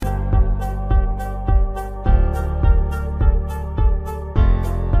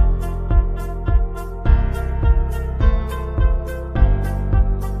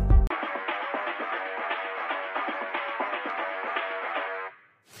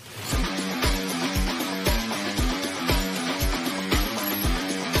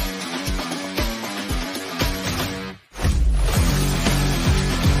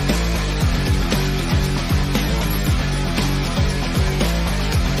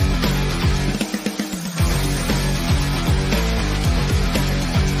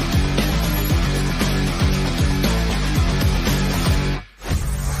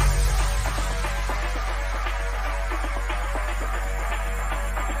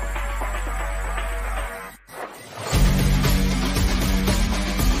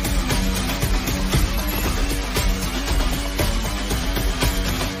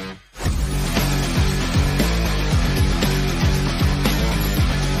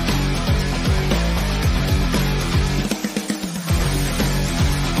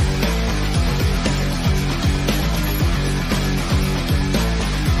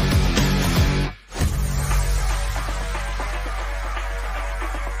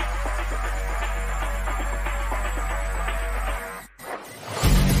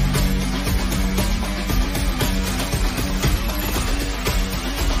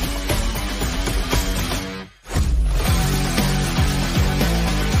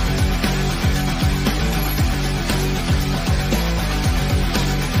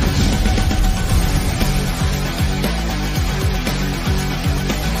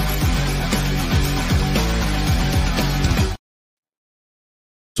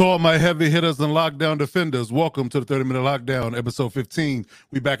To all my heavy hitters and lockdown defenders, welcome to the 30-Minute Lockdown, episode 15.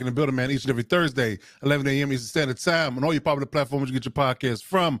 We back in the building, man, each and every Thursday, 11 a.m. Eastern Standard Time, on all your popular platforms you get your podcast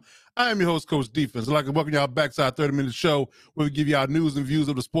from. I am your host, Coach Defense. I'd like to welcome y'all back to our 30-minute show where we give you our news and views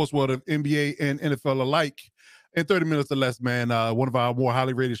of the sports world of NBA and NFL alike in 30 minutes or less, man. One of our more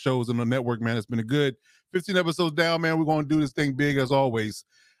highly rated shows on the network, man. It's been a good 15 episodes down, man. We're going to do this thing big as always.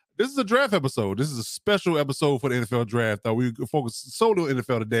 This is a draft episode. This is a special episode for the NFL draft. We focus solely on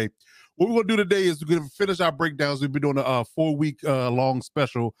NFL today. What we're going to do today is we're going to finish our breakdowns. We've been doing a 4-week long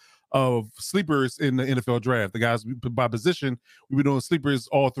special of sleepers in the NFL draft. The guys by position, we've been doing sleepers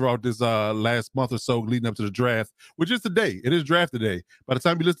all throughout this last month or so leading up to the draft, which is today. It is draft day. By the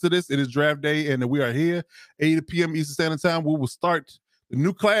time you listen to this, it is draft day, and we are here, 8 p.m. Eastern Standard Time. We will start the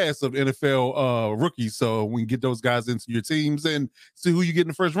new class of NFL rookies, so we can get those guys into your teams and see who you get in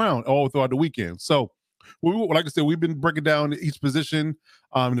the first round all throughout the weekend. So, like I said, we've been breaking down each position.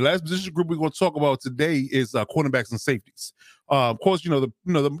 The last position group we're going to talk about today is cornerbacks and safeties. Of course,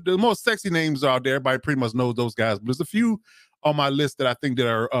 the most sexy names out there. Everybody pretty much knows those guys, but there's a few on my list that I think that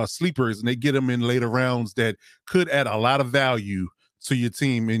are sleepers, and they get them in later rounds that could add a lot of value to your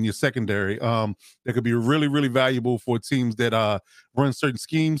team in your secondary. That could be really, really valuable for teams that run certain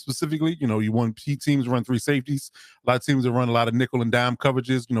schemes specifically. You want teams run 3 safeties. A lot of teams that run a lot of nickel and dime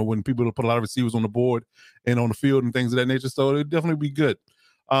coverages, when people put a lot of receivers on the board and on the field and things of that nature. So it'd definitely be good.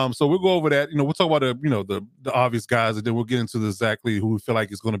 So we'll go over that. We'll talk about the obvious guys, and then we'll get into exactly who we feel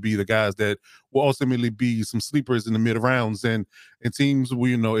like is going to be the guys that will ultimately be some sleepers in the mid rounds, and teams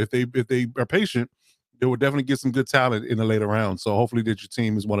will, if they are patient, they will definitely get some good talent in the later rounds. So hopefully that your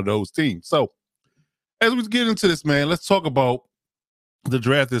team is one of those teams. So as we get into this, man, let's talk about the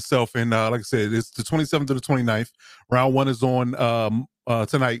draft itself. And like I said, it's the 27th to the 29th. Round 1 is on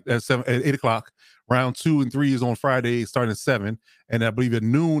tonight at 8 o'clock. Round 2 and 3 is on Friday, starting at 7. And I believe at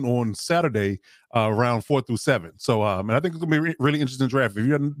noon on Saturday, round 4 through 7. So and I think it's gonna be really interesting draft. If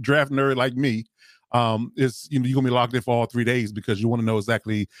you're a draft nerd like me, it's you're gonna be locked in for all 3 days because you want to know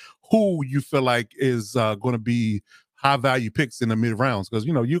exactly who you feel like is going to be high value picks in the mid rounds. Because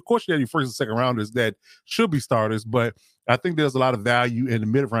you of course you have your first and second rounders that should be starters, but I think there's a lot of value in the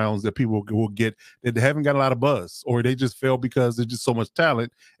mid rounds that people will get that they haven't got a lot of buzz, or they just fail because there's just so much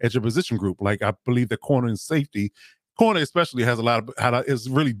talent at your position group. Like I believe that corner and safety, corner especially has a lot of is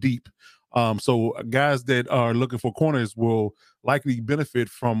really deep. So guys that are looking for corners will likely benefit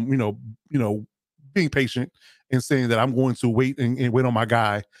from being patient and saying that I'm going to wait and wait on my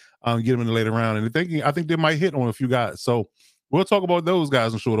guy, get him in the later round. And I think they might hit on a few guys. So we'll talk about those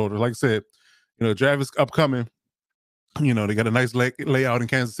guys in short order. Like I said, draft is upcoming. They got a nice layout in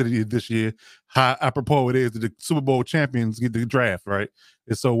Kansas City this year. How apropos it is that the Super Bowl champions get the draft, right?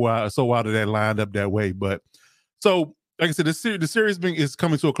 It's so wild that that lined up that way. But so, like I said, the series is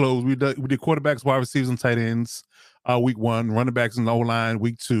coming to a close. We did quarterbacks, wide receivers, and tight ends week 1, running backs and O-line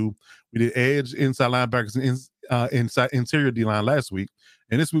week 2. We did edge, inside linebackers, and inside interior D-line last week.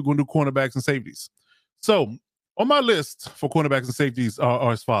 And this week we're going to do cornerbacks and safeties. So on my list for cornerbacks and safeties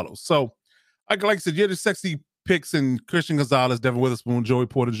are as follows. So like I said, you had the sexy picks in Christian Gonzalez, Devin Witherspoon, Joey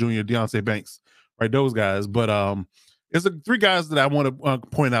Porter Jr., Deontay Banks, right? Those guys. But there's 3 guys that I want to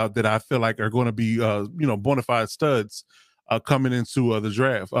point out that I feel like are going to be bona fide studs coming into the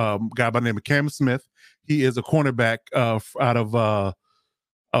draft. Guy by the name of Cam Smith. He is a cornerback out of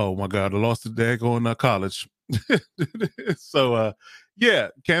oh my God, I lost it there going college. So yeah,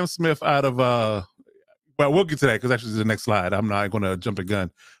 Cam Smith out of well, we'll get to that because actually it's the next slide. I'm not going to jump the gun.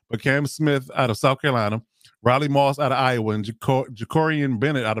 But Cam Smith out of South Carolina, Riley Moss out of Iowa, and Jacorian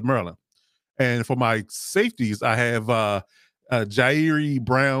Bennett out of Maryland. And for my safeties, I have Jairi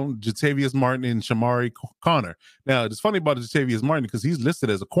Brown, Jatavius Martin, and Shamari Connor. Now, it's funny about Jatavius Martin because he's listed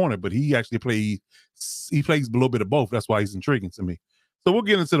as a corner, but he actually plays a little bit of both. That's why he's intriguing to me. So we'll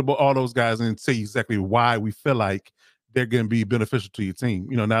get into all those guys and see exactly why we feel like they're going to be beneficial to your team.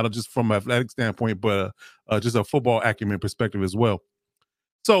 Not just from an athletic standpoint, but just a football acumen perspective as well.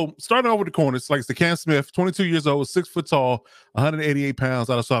 So starting over the corners, like it's Cam Smith, 22 years old, 6 foot tall, 188 pounds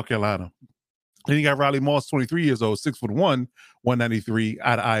out of South Carolina. Then you got Riley Moss, 23 years old, 6'1", 193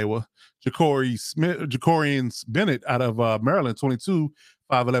 out of Iowa. Jacorian Bennett out of Maryland, 22,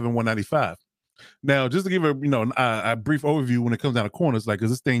 5'11", 195. Now, just to give a brief overview when it comes down to corners, like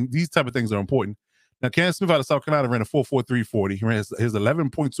because these type of things are important. Now, Cam Smith out of South Carolina ran a 4.43 40. He ran his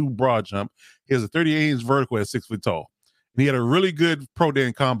 11.2 broad jump. He has a 38-inch vertical at 6 foot tall. And he had a really good pro day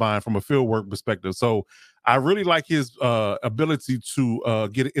and combine from a field work perspective. So I really like his ability to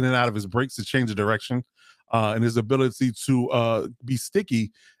get in and out of his breaks to change the direction, and his ability to be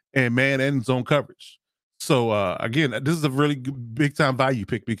sticky and man and zone coverage. So again, this is a really big time value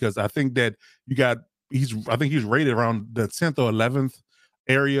pick because I think that you got I think he's rated around the 10th or 11th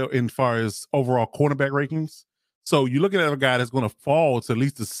area in far as overall cornerback rankings. So you're looking at a guy that's going to fall to at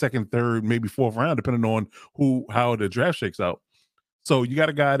least the second, third, maybe fourth round, depending on how the draft shakes out. So you got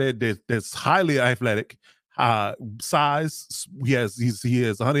a guy that's highly athletic, size. He has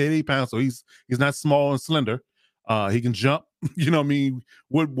 180 pounds, so he's not small and slender. He can jump. You know what I mean?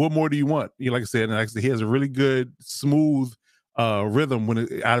 What more do you want? Like I said, and like I said, he has a really good, smooth rhythm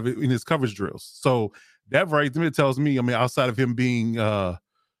out of it in his coverage drills. So that right to me tells me, I mean, outside of him being having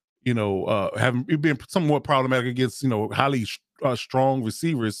it being somewhat problematic against highly strong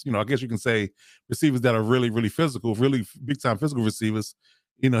receivers. I guess you can say receivers that are really really physical, really big time physical receivers.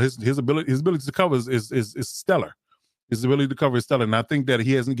 His ability to cover is stellar. His ability to cover is stellar, and I think that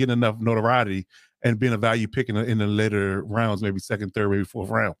he hasn't getting enough notoriety and being a value pick in the later rounds, maybe second, third, maybe fourth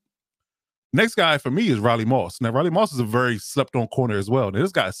round. Next guy for me is Riley Moss. Now, Riley Moss is a very slept on corner as well. Now,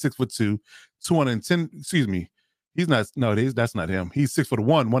 this guy is 6'2", 210. Excuse me. He's not. No, that's not him. He's 6'1",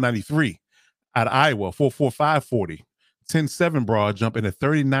 193 out of Iowa, 4.45 40, 10.7 broad jump and a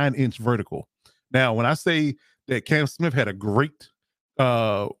 39-inch vertical. Now, when I say that Cam Smith had a great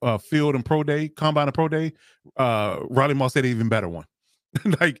field and pro day, combine and pro day, Riley Moss had an even better one.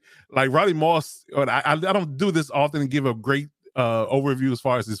 like Riley Moss, I don't do this often and give a great overview as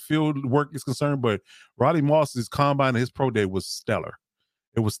far as his field work is concerned, but Riley Moss's combine and his pro day was stellar.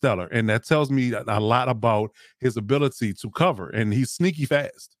 It was stellar, and that tells me a lot about his ability to cover. And he's sneaky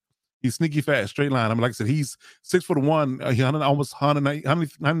fast. He's sneaky fast, straight line. I mean, like I said, he's 6'1", he almost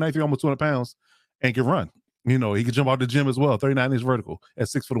 193, almost 200 pounds, and can run. He can jump out the gym as well. 39-inch vertical at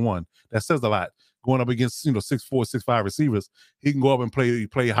 6'1". That says a lot. Going up against 6'4", 6'5" receivers, he can go up and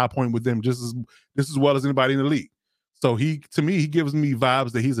play high point with them just as well as anybody in the league. So to me, he gives me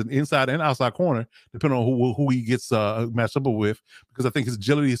vibes that he's an inside and outside corner, depending on who he gets matched up with. Because I think his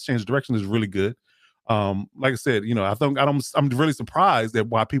agility, his change of direction is really good. Like I said, I'm really surprised at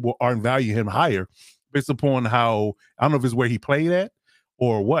why people aren't valuing him higher, based upon how I don't know if it's where he played at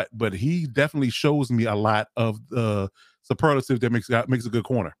or what, but he definitely shows me a lot of the superlative that makes a good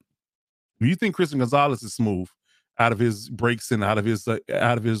corner. Do you think Christian Gonzalez is smooth out of his breaks and out of his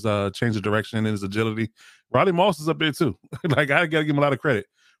change of direction and his agility? Riley Moss is up there too. Like, I gotta give him a lot of credit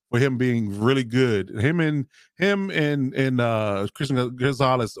for him being really good. Him and Christian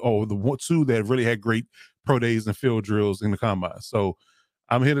Gonzalez are the two that really had great pro days and field drills in the combine. So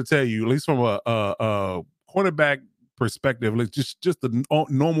I'm here to tell you, at least from a cornerback perspective, like just the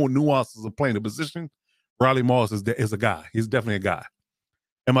normal nuances of playing the position, Riley Moss is a guy. He's definitely a guy.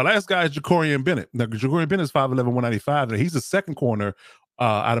 And my last guy is Jacorian Bennett. Now, Jacorian Bennett is 5'11", 195, and he's the second corner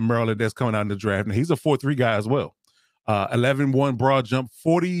out of Maryland that's coming out in the draft. And he's a 4.3 guy as well. 11.1 broad jump,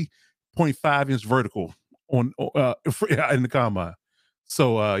 40.5-inch vertical in the combine.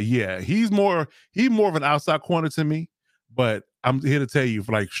 So yeah, he's more of an outside corner to me. But I'm here to tell you,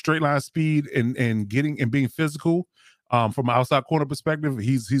 for like straight line speed and getting and being physical, from an outside corner perspective,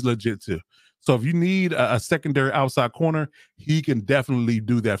 he's legit too. So if you need a secondary outside corner, he can definitely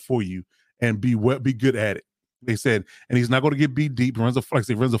do that for you and be good at it. They said, and he's not going to get beat deep. He runs a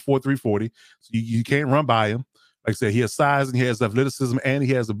 4.3 40, so you can't run by him. Like I said, he has size and he has athleticism and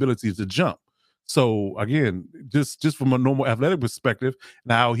he has ability to jump. So again, just from a normal athletic perspective,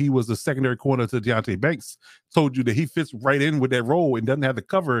 now he was a secondary corner to Deonte Banks. Told you that he fits right in with that role and doesn't have to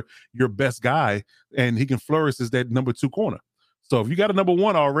cover your best guy, and he can flourish as that number 2 corner. So if you got a number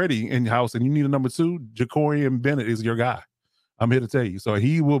 1 already in your house and you need a number 2, Jacorian Bennett is your guy. I'm here to tell you. So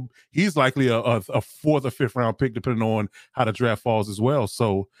he's likely a 4th or 5th round pick, depending on how the draft falls as well.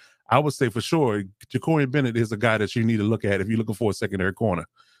 So I would say for sure, Jacorian Bennett is a guy that you need to look at if you're looking for a secondary corner.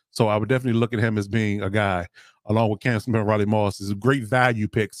 So I would definitely look at him as being a guy, along with Cam Smith and Riley Moss, is great value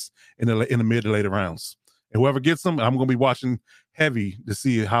picks in the mid to later rounds. And whoever gets them, I'm going to be watching heavy to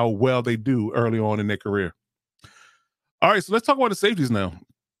see how well they do early on in their career. All right, so let's talk about the safeties now.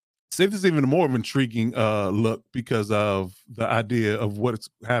 Safeties is even more of an intriguing look because of the idea of what's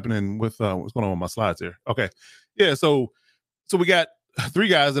happening with what's going on with my slides here. Okay, yeah, so we got 3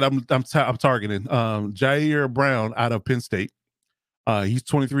 guys that I'm targeting. Jair Brown out of Penn State. He's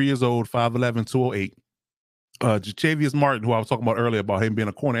 23 years old, 5'11", 208. Jachavius Martin, who I was talking about earlier about him being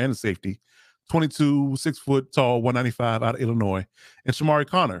a corner and a safety, 22, 6 foot tall, 195 out of Illinois. And Shamari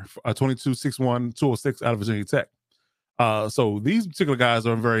Connor, 22, 6'1", 206 out of Virginia Tech. So these particular guys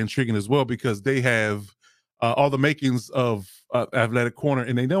are very intriguing as well because they have all the makings of athletic corner,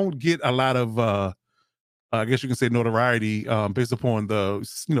 and they don't get a lot of, I guess you can say, notoriety based upon the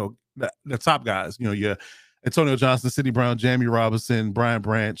top guys. Antonio Johnson, Sidney Brown, Jamie Robinson, Brian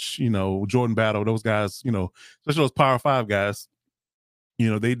Branch, Jordan Battle, those guys, especially those Power Five guys,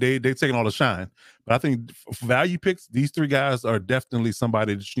 they taking all the shine. But I think for value picks, these three guys are definitely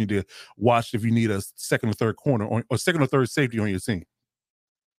somebody that you need to watch if you need a second or third corner or second or third safety on your team.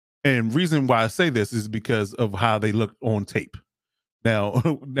 And reason why I say this is because of how they look on tape. Now,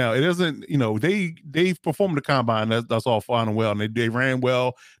 now it isn't, they've performed the combine. That's all fine and well, and they ran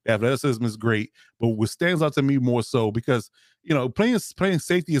well. Their athleticism is great, but what stands out to me more so because playing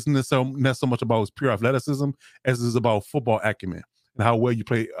safety isn't necessarily not so much about pure athleticism as it is about football acumen and how well you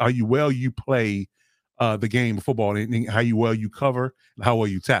play, the game of football, and how you cover and how well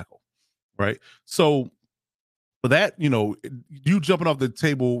you tackle. Right. So for that, you jumping off the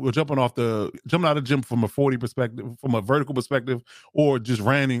table or jumping out of the gym from a 40 perspective, from a vertical perspective, or just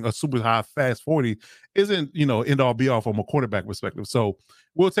running a super high fast 40 isn't, end all be all from a quarterback perspective. So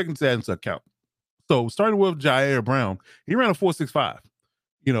we'll take that into account. So starting with Jair Brown, he ran a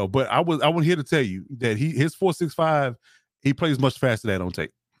 4.65, but I was here to tell you that his 4.65, he plays much faster than that on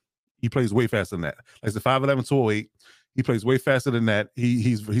tape. He plays way faster than that. Like the 5'11", 208. He plays way faster than that.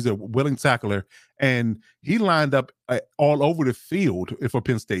 He's a willing tackler, and he lined up all over the field for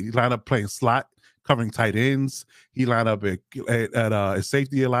Penn State. He lined up playing slot, covering tight ends. He lined up at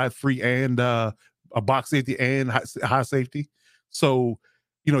safety a lot, free and a box safety and high safety. So,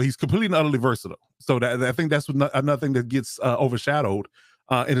 he's completely and utterly versatile. So I think that's another thing that gets overshadowed.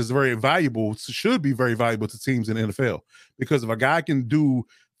 And is very valuable, should be very valuable to teams in the NFL, because if a guy can do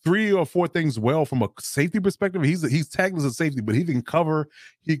 3 or 4 things well from a safety perspective, he's tagged as a safety, but he can cover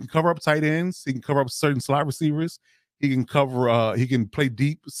up tight ends, he can cover up certain slot receivers, he can play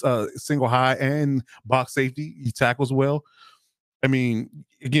deep, single high and box safety. He tackles well. I mean,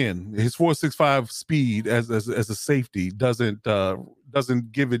 again, his 4.65 speed as a safety doesn't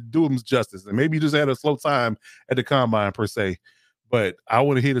do him justice. And maybe he just had a slow time at the combine per se. But I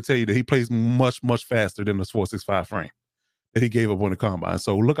want to here to tell you that he plays much, much faster than the 4.65 frame that he gave up on the combine.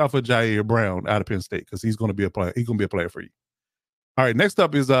 So look out for Jair Brown out of Penn State, because he's going to be a player. He's going to be a player for you. All right, next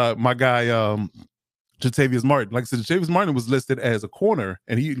up is my guy Jatavius Martin. Like I said, Jatavius Martin was listed as a corner,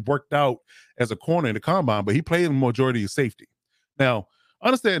 and he worked out as a corner in the combine, but he played in the majority of safety. Now,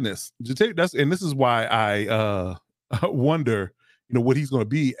 understand this, and this is why I wonder, what he's going to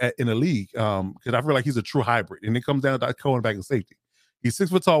be in the league, because I feel like he's a true hybrid, and it comes down to cornerback and safety. He's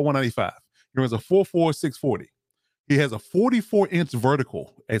 6 foot tall, 195. He runs a 4.4, 640. He has a 44-inch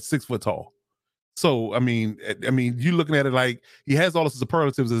vertical at 6 foot tall. So, I mean, you're looking at it like he has all of the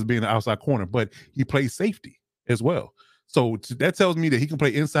superlatives as being an outside corner, but he plays safety as well. So that tells me that he can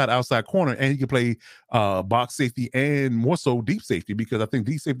play inside, outside corner, and he can play box safety and more so deep safety, because I think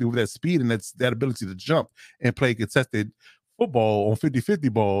deep safety with that speed and that ability to jump and play contested football on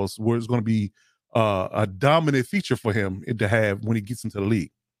 50-50 balls, where it's going to be a dominant feature for him to have when he gets into the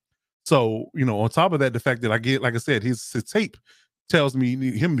league. So, on top of that, the fact that like I said, his tape tells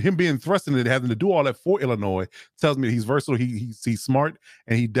me him being thrust into having to do all that for Illinois tells me that he's versatile, he's smart,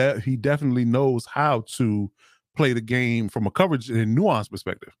 and he definitely knows how to play the game from a coverage and nuance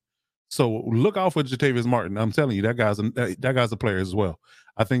perspective. So look out for Jatavius Martin. I'm telling you, that guy's a player as well.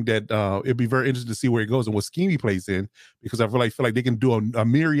 I think that it'd be very interesting to see where he goes and what scheme he plays in, because I feel like they can do a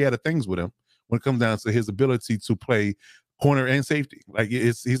myriad of things with him when it comes down to his ability to play corner and safety. Like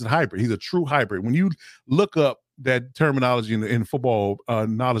he's a hybrid. He's a true hybrid. When you look up that terminology in football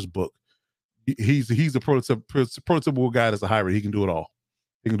knowledge book, he's a prototypical guy that's a hybrid. He can do it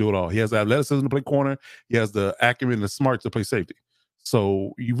all. He has the athleticism to play corner. He has the acumen and the smart to play safety.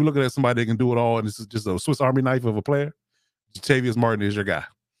 So you look at somebody that can do it all, and this is just a Swiss Army knife of a player. Jatavius Martin is your guy.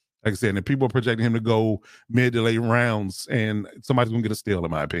 Like I said, and people are projecting him to go mid to late rounds, and somebody's going to get a steal, in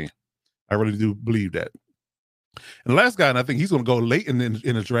my opinion. I really do believe that. And the last guy, and I think he's going to go late in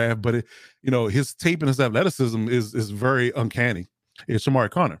the draft, but his tape and his athleticism is very uncanny. It's Shamari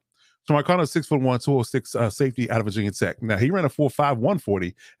Connor. Shamari Connor is 6'1", 206 safety out of Virginia Tech. Now he ran a 4.5,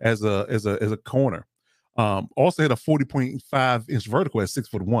 140 as a corner. Also had a 40.5-inch vertical at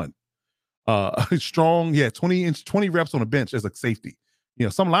 6'1". Strong, 20 reps on the bench as a safety.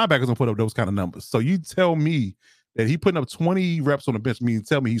 Some linebackers don't put up those kind of numbers. So you tell me that he putting up 20 reps on the bench means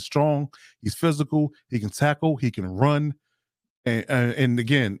tell me he's strong, he's physical, he can tackle, he can run, and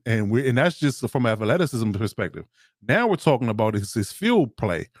that's just from an athleticism perspective. Now we're talking about his field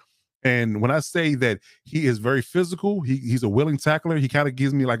play. And when I say that he is very physical, he's a willing tackler. He kind of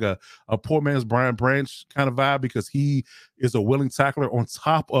gives me like a poor man's Brian Branch kind of vibe, because he is a willing tackler on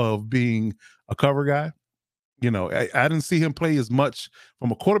top of being a cover guy. I didn't see him play as much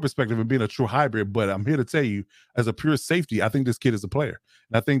from a quarter perspective and being a true hybrid, but I'm here to tell you, as a pure safety, I think this kid is a player.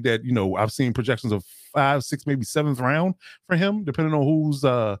 And I think that, I've seen projections of 5, 6, maybe 7th round for him, depending on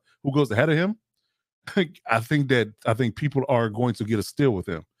who goes ahead of him. I think people are going to get a steal with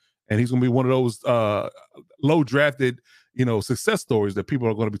him. And he's gonna be one of those low drafted, success stories that people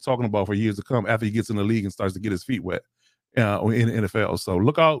are going to be talking about for years to come after he gets in the league and starts to get his feet wet in the NFL. So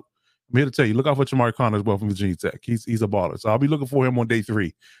look out. I'm here to tell you, look out for Jamari Connor as well from Virginia Tech. He's a baller. So I'll be looking for him on day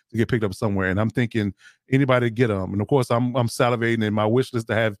 3 to get picked up somewhere. And I'm thinking anybody to get him. And of course, I'm salivating in my wish list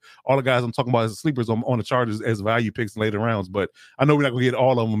to have all the guys I'm talking about as sleepers on the Chargers as value picks in later rounds. But I know we're not gonna get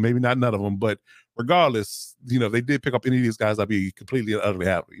all of them, maybe not none of them. But regardless, if they did pick up any of these guys, I'd be completely and utterly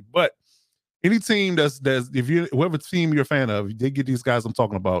happy. But any team that's if you whoever team you're a fan of, they get these guys I'm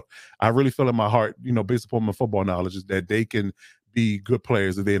talking about. I really feel in my heart, based upon my football knowledge, is that they can be good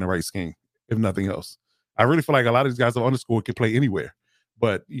players if they're in the right scheme, if nothing else. I really feel like a lot of these guys on underscore can play anywhere.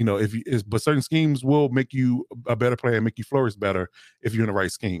 But but certain schemes will make you a better player and make you flourish better if you're in the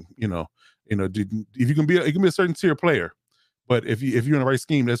right scheme. If you can be it can be a certain tier player. But if you're in the right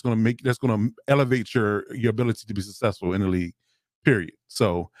scheme, that's gonna elevate your ability to be successful in the league. Period.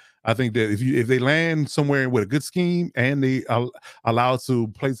 So I think that if they land somewhere with a good scheme and they are allowed to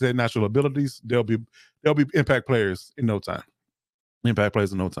play to their natural abilities, they'll be impact players in no time. Impact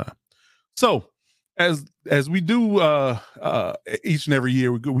players in no time. So as we do each and every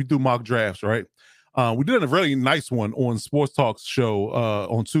year, we do mock drafts, right? We did a really nice one on Sports Talk's show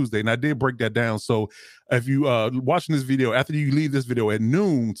on Tuesday, and I did break that down. So if you watching this video, after you leave this video at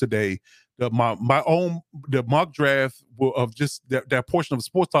noon today, the mock draft of just that portion of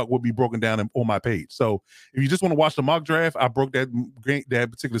Sports Talk will be broken down on my page. So if you just want to watch the mock draft, I broke that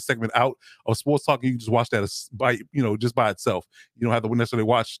particular segment out of Sports Talk, and you can just watch that just by itself. You don't have to necessarily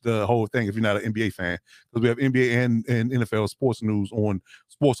watch the whole thing if you're not an NBA fan, because we have NBA and NFL sports news on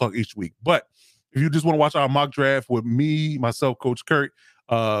Sports Talk each week. But if you just want to watch our mock draft with me, myself, Coach Kurt,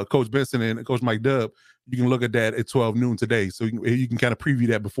 Coach Benson, and Coach Mike Dubb, you can look at that at 12 noon today. So you can kind of preview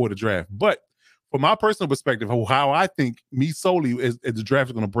that before the draft. But from my personal perspective, how I think me solely as the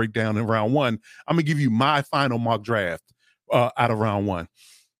draft is going to break down in round 1, I'm going to give you my final mock draft out of round 1.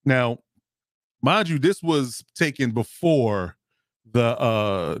 Now, mind you, this was taken before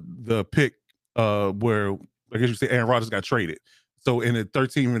the pick where I guess you say Aaron Rodgers got traded. So in the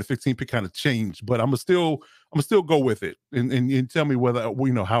 13 and the 15 pick kind of changed, but I'm gonna still go with it and tell me whether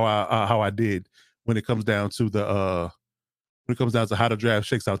how I did when it comes down to how the draft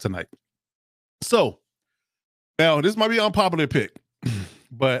shakes out tonight. So now this might be an unpopular pick,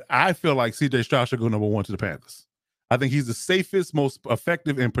 but I feel like CJ Stroud should go number 1 to the Panthers. I think he's the safest, most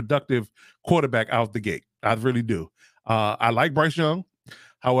effective, and productive quarterback out the gate. I really do. I like Bryce Young.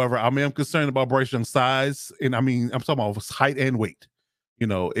 However, I am concerned about Bryce Young's size, and I'm talking about his height and weight.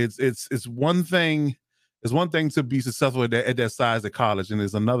 It's one thing. It's one thing to be successful at that size at college, and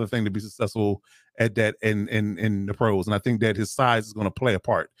there's another thing to be successful at that in the pros. And I think that his size is going to play a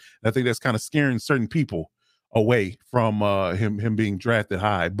part. And I think that's kind of scaring certain people away from him being drafted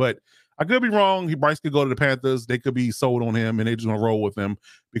high. But I could be wrong. Bryce could go to the Panthers. They could be sold on him, and they're just going to roll with him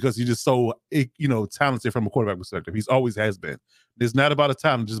because he's just so talented from a quarterback perspective. He's always has been. It's not about a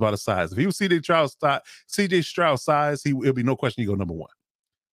talent, just about a size. If he was CJ Stroud's size, it'll be no question he go number 1.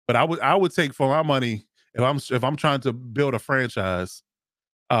 But I would take for my money if I'm trying to build a franchise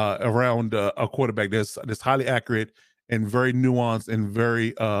around a quarterback that's highly accurate and very nuanced and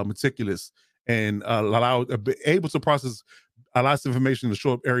very meticulous and able to process a lot of information in a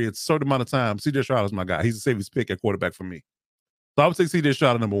short area, a certain amount of time. CJ Stroud is my guy. He's the safest pick at quarterback for me. So I would take CJ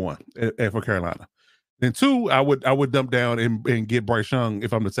Stroud at number 1 for Carolina. Then 2, I would dump down and get Bryce Young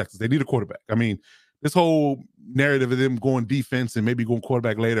if I'm the Texans. They need a quarterback. I mean, this whole narrative of them going defense and maybe going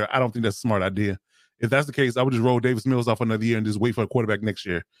quarterback later, I don't think that's a smart idea. If that's the case, I would just roll Davis Mills off another year and just wait for a quarterback next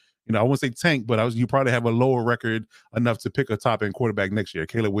year. I wouldn't say tank, but you probably have a lower record enough to pick a top end quarterback next year.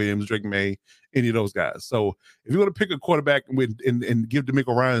 Caleb Williams, Drake May, any of those guys. So if you're going to pick a quarterback and give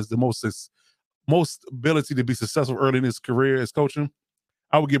DeMeco Ryans the most ability to be successful early in his career as coaching,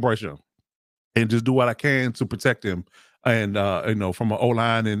 I would get Bryce Young and just do what I can to protect him. And from an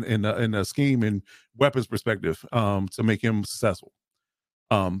O-line and a scheme and weapons perspective, to make him successful.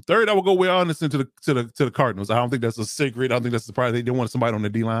 Third, I will go Will Anderson to the Cardinals. I don't think that's a secret. I don't think that's a surprise. They want somebody on the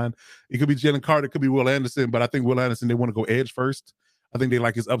D-line. It could be Jalen Carter, it could be Will Anderson, but I think Will Anderson, they want to go edge first. I think they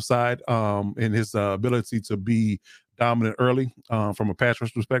like his upside and his ability to be dominant early from a pass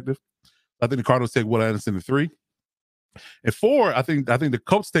rush perspective. I think the Cardinals take Will Anderson at 3. At 4, I think the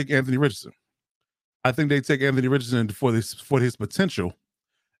Colts take Anthony Richardson. I think they take Anthony Richardson for his potential.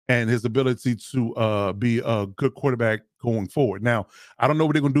 and his ability to be a good quarterback going forward. Now, I don't know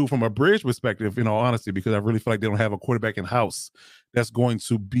what they're going to do from a bridge perspective, in all honesty, because I really feel like they don't have a quarterback in house that's going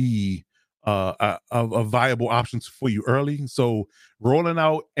to be a viable option for you early. So rolling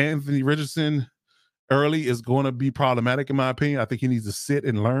out Anthony Richardson early is going to be problematic in my opinion. I think he needs to sit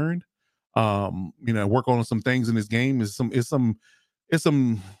and learn, work on some things in his game. Is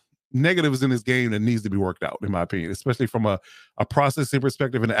some negatives in this game that needs to be worked out, in my opinion, especially from a processing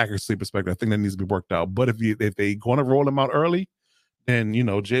perspective and an accuracy perspective. I think that needs to be worked out. But if they going to roll him out early, then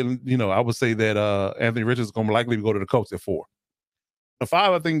Jalen, I would say that Anthony Richards is going to likely go to the Colts at 4. The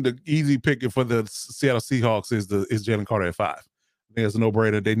 5, I think the easy pick for the Seattle Seahawks is Jalen Carter at 5. I think it's a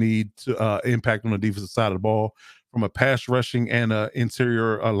no-brainer. They need to impact on the defensive side of the ball from a pass rushing and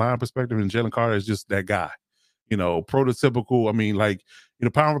interior line perspective, and Jalen Carter is just that guy. Prototypical. I mean, like,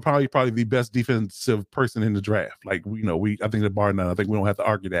 pound for pound, he's probably the best defensive person in the draft. Like, I think the bar none. I think we don't have to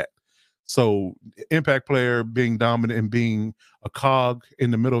argue that. So, impact player, being dominant and being a cog in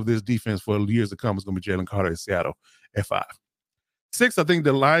the middle of this defense for years to come is going to be Jalen Carter in Seattle at 5. 6, I think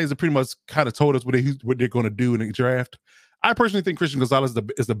the Lions have pretty much kind of told us what they're going to do in the draft. I personally think Christian Gonzalez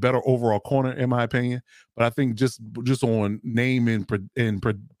is the better overall corner, in my opinion. But I think just on name and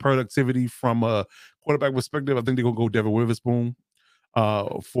productivity from a quarterback perspective, I think they're going to go Devin Witherspoon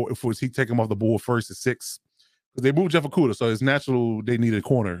for he take him off the board first at 6. Because they moved Jeff Okudah, so it's natural they need a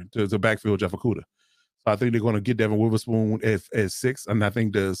corner to backfield Jeff Okudah. So I think they're going to get Devin Witherspoon at 6, and I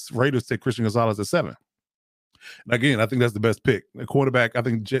think the Raiders take Christian Gonzalez at 7. And again, I think that's the best pick. The quarterback, I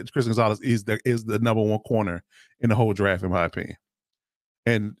think Christian Gonzalez is the number 1 corner in the whole draft, in my opinion.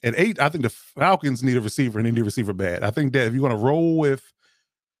 And at 8, I think the Falcons need a receiver, and they need a receiver bad. I think that if you're going to roll with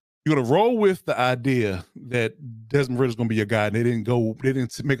the idea that Desmond Ridder's going to be your guy, and they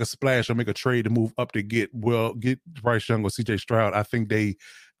didn't make a splash or make a trade to move up to get Bryce Young or CJ Stroud. I think they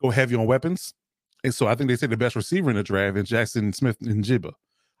go heavy on weapons. And so I think they take the best receiver in the draft, and Jackson Smith and Jibba.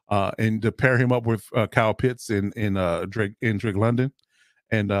 And to pair him up with Kyle Pitts and Drake London,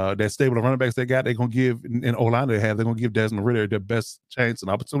 and that stable of running backs they got, they're going to give, and O-line they have, they're going to give Desmond Ridder the best chance and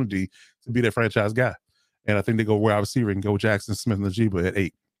opportunity to be their franchise guy. And I think they go wide receiver and go Jackson Smith and Najee at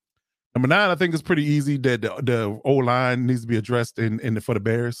 8. Number 9, I think it's pretty easy that the O-line needs to be addressed for the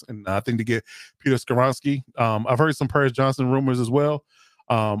Bears. And I think to get Peter Skoronski. I've heard some Paris Johnson rumors as well.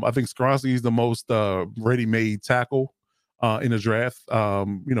 I think Skoronski is the most ready-made tackle in the draft,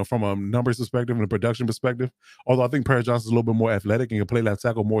 from a numbers perspective and a production perspective. Although I think Paris Johnson is a little bit more athletic and can play left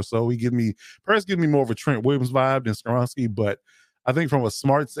tackle more so. Paris gives me more of a Trent Williams vibe than Skoronski, but I think from a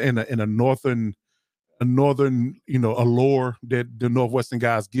smarts and a northern allure that the Northwestern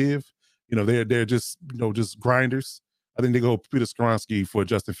guys give, they're just grinders. I think they go Peter Skoronski for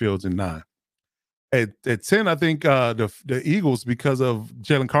Justin Fields in 9. At 10, I think the Eagles, because of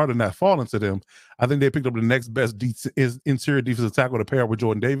Jalen Carter not falling to them, I think they picked up the next best interior defensive tackle to pair with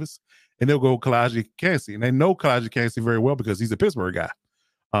Jordan Davis, and they'll go Kalaji Kancey. And they know Kalaji Kancey very well because he's a Pittsburgh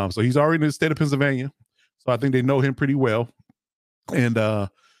guy. So he's already in the state of Pennsylvania. So I think they know him pretty well. And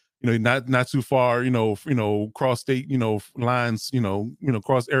not too far, cross state, lines,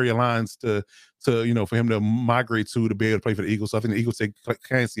 cross area lines to for him to migrate to be able to play for the Eagles. So I think the Eagles take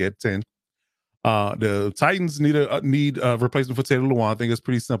Kancey at 10. The Titans need a replacement for Taylor Lewan. I think it's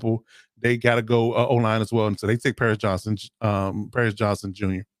pretty simple. They got to go O-line as well, and so they take Paris Johnson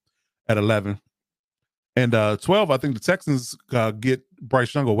Jr. at 11. And 12, I think the Texans get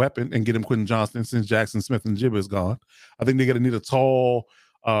Bryce Young a weapon and get him Quentin Johnston since Jackson Smith and Jibba is gone. I think they're going to need a tall,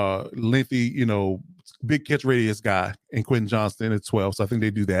 lengthy, big catch radius guy in Quentin Johnston at 12. So I think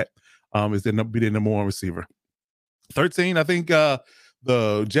they do that. Is their number 1 receiver. 13, I think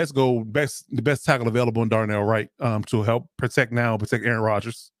the Jets go the best tackle available in Darnell Wright to help protect Aaron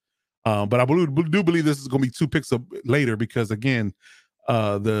Rodgers. But I do believe this is going to be 2 picks up later because again,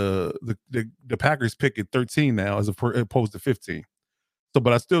 the Packers pick at 13 now as opposed to 15. So,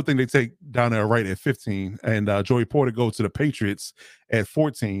 but I still think they take Darnell Wright at 15, and Joey Porter goes to the Patriots at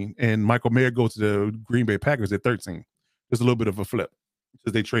 14, and Michael Mayer goes to the Green Bay Packers at 13. There's a little bit of a flip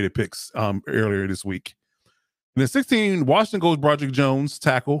because they traded picks earlier this week. And then 16, Washington goes Broderick Jones,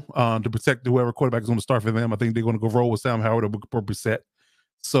 tackle, to protect whoever quarterback is going to start for them. I think they're going to go roll with Sam Howard or Brissett.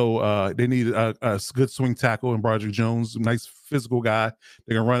 So they need a good swing tackle in Broderick Jones, nice physical guy.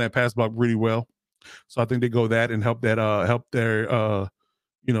 They can run that pass block really well. So I think they go that and help their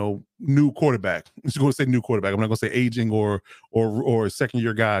new quarterback. I'm just going to say new quarterback. I'm not going to say aging or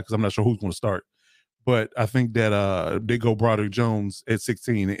second-year guy because I'm not sure who's going to start. But I think that they go Broderick Jones at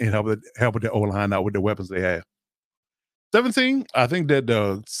 16 and help with the O-line out with the weapons they have. 17, I think that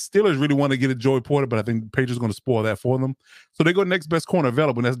the Steelers really want to get a Joey Porter, but I think the Patriots going to spoil that for them. So they go next best corner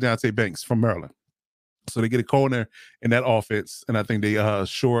available, and that's Deontay Banks from Maryland. So they get a corner in that offense, and I think they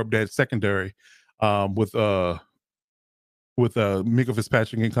shore up that secondary with Minka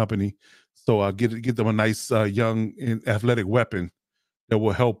Fitzpatrick and company. So get them a nice young and athletic weapon that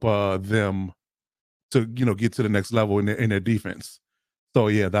will help them to get to the next level in their defense. So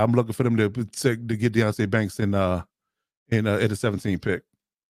yeah, I'm looking for them to get Deontay Banks at the 17 pick.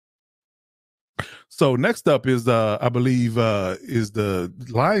 So next up is I believe is the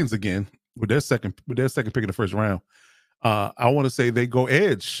Lions again with their second pick in the first round. I want to say they go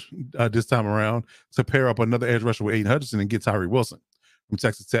edge this time around to pair up another edge rusher with Aiden Hutchinson and get Tyree Wilson from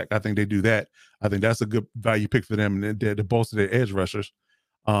Texas Tech. I think they do that. I think that's a good value pick for them and to bolster their edge rushers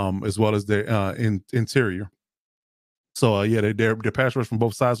as well as their interior. So yeah, their pass rush from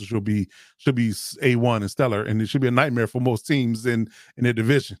both sides should be A1 and stellar, and it should be a nightmare for most teams in their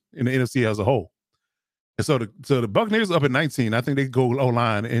division in the NFC as a whole. And so the Buccaneers up at 19. I think they go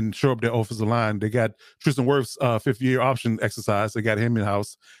O-line and shore up their offensive line. They got Tristan Wirfs' fifth-year option exercise. They got him in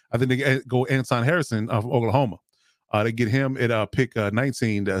house. I think they go Anton Harrison of Oklahoma. They get him at pick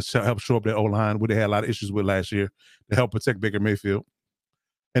 19 to help shore up their O-line, where they had a lot of issues with last year, to help protect Baker Mayfield.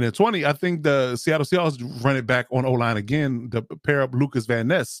 And at 20, I think the Seattle Seahawks run it back on O-line again to pair up Lucas Van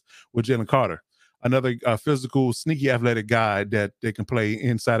Ness with Jalen Carter, another physical, sneaky, athletic guy that they can play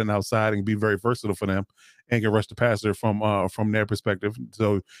inside and outside and be very versatile for them and can rush the passer from their perspective.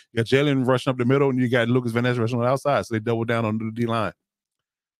 So you got Jalen rushing up the middle and you got Lucas Van Ness rushing on the outside. So they double down on the D-line.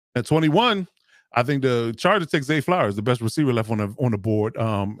 At 21, I think the Chargers take Zay Flowers, the best receiver left on the board.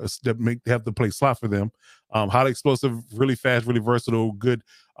 They have to play slot for them. Highly explosive, really fast, really versatile, good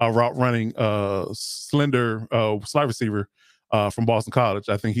route running, slender slot receiver from Boston College.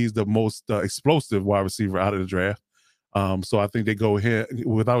 I think he's the most explosive wide receiver out of the draft. So I think they go here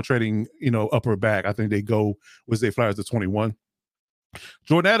without trading, upper back. I think they go with Zay Flowers at 21.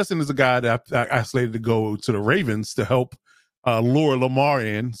 Jordan Addison is a guy that I slated to go to the Ravens to help lure Lamar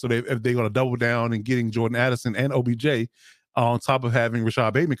in. So if they're going to double down and getting Jordan Addison and OBJ on top of having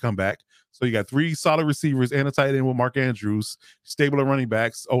Rashad Bateman come back. So you got three solid receivers and a tight end with Mark Andrews, stable at running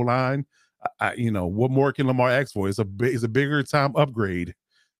backs, O-line. What more can Lamar ask for? It's a bigger time upgrade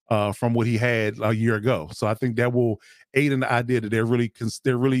from what he had a year ago. So I think that will aid in the idea that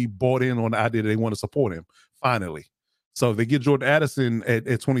they're really bought in on the idea that they want to support him finally. So if they get Jordan Addison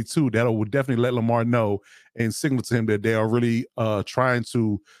at 22, that will definitely let Lamar know and signal to him that they are really trying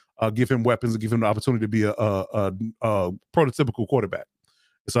to give him weapons and give him the opportunity to be a prototypical quarterback.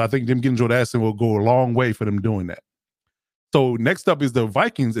 So I think them getting Jordan Addison will go a long way for them doing that. So next up is the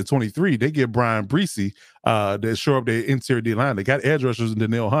Vikings at 23. They get Brian Breesy to shore up their interior D line. They got edge rushers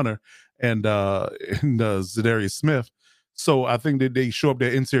Danielle Hunter and Zadarius Smith. So I think that they show up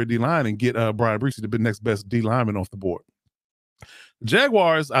their interior D line and get Brian Breesy to be the next best D lineman off the board. The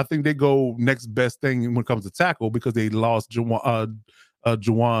Jaguars, I think they go next best thing when it comes to tackle because they lost Juwan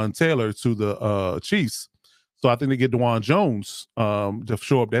Taylor to the Chiefs. So I think they get DeJuan Jones to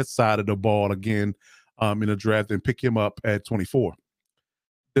show up that side of the ball again in the draft and pick him up at 24.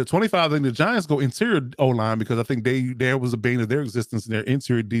 At 25, I think the Giants go interior O-line because I think there was a bane of their existence in their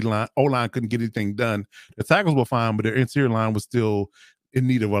interior D-line. O-line couldn't get anything done. The tackles were fine, but their interior line was still in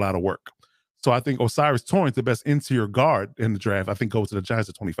need of a lot of work. So I think Osiris Torrance, the best interior guard in the draft, I think goes to the Giants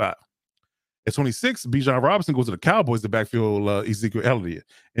at 25. At 26, Bijan Robinson goes to the Cowboys to backfill Ezekiel Elliott.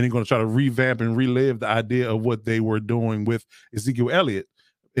 And they're going to try to revamp and relive the idea of what they were doing with Ezekiel Elliott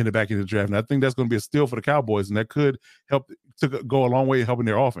in the back end of the draft. And I think that's going to be a steal for the Cowboys, and that could help to go a long way in helping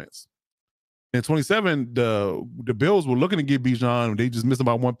their offense. In 27, the Bills were looking to get Bijan. They just missed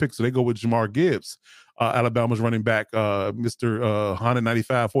about one pick, so they go with Jamar Gibbs, Alabama's running back, Mr.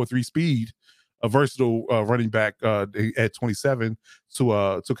 195 4.3 speed, a versatile running back at 27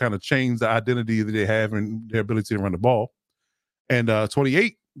 to kind of change the identity that they have and their ability to run the ball. And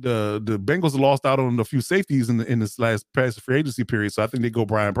 28, the Bengals lost out on a few safeties in this last past free agency period. So I think they go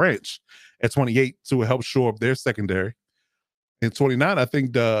Brian Branch at 28 to help shore up their secondary. In 29, I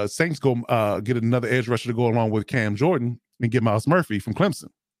think the Saints go get another edge rusher to go along with Cam Jordan and get Miles Murphy from Clemson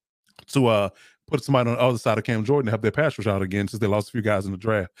to put somebody on the other side of Cam Jordan to help their pass rush out again since they lost a few guys in the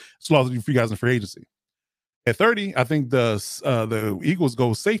draft. Lost a few guys in free agency. At 30, I think the Eagles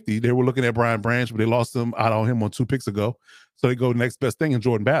go safety. They were looking at Brian Branch, but they lost him out on him on 2 picks ago. So they go next best thing in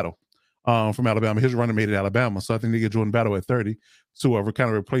Jordan Battle from Alabama. His running mate at Alabama. So I think they get Jordan Battle at 30 to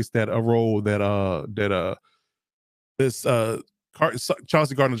kind of replace that role that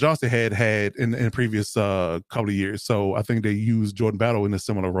Chauncey Gardner-Johnson had in the previous couple of years. So I think they use Jordan Battle in a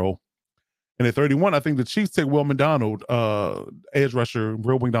similar role. And at 31, I think the Chiefs take Will McDonald, edge rusher,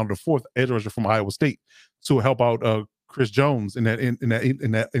 Will McDonald, the fourth edge rusher from Iowa State, to help out Chris Jones in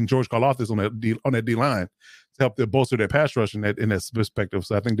George Karlaftis on that D line to help them bolster their pass rush in that perspective.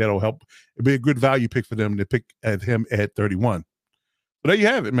 So I think that'll help. It'd be a good value pick for them to pick at him at 31. But there you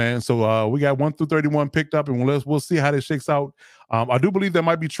have it, man. So we got 1 through 31 picked up, and we'll see how this shakes out. I do believe there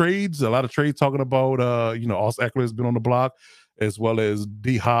might be trades. A lot of trades talking about Austin Eckler has been on the block, as well as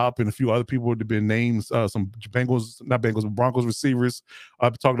D Hop and a few other people have been named. Some Broncos receivers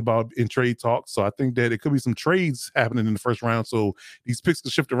talking about in trade talks. So I think that it could be some trades happening in the first round. So these picks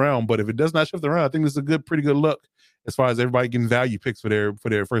can shift around. But if it does not shift around, I think this is a pretty good look as far as everybody getting value picks for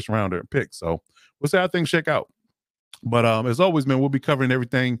their first rounder picks. So we'll see how things shake out. But as always, man, we'll be covering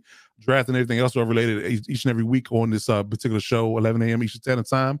everything, draft and everything else related each and every week on this particular show, 11 a.m. Eastern Standard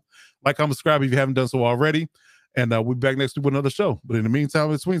Time. Like, comment, subscribe if you haven't done so already. And we'll be back next week with another show. But in the meantime,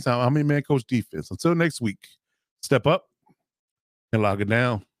 in between time, I'm your man, Coach Defense. Until next week, step up and lock it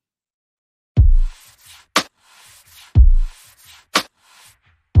down.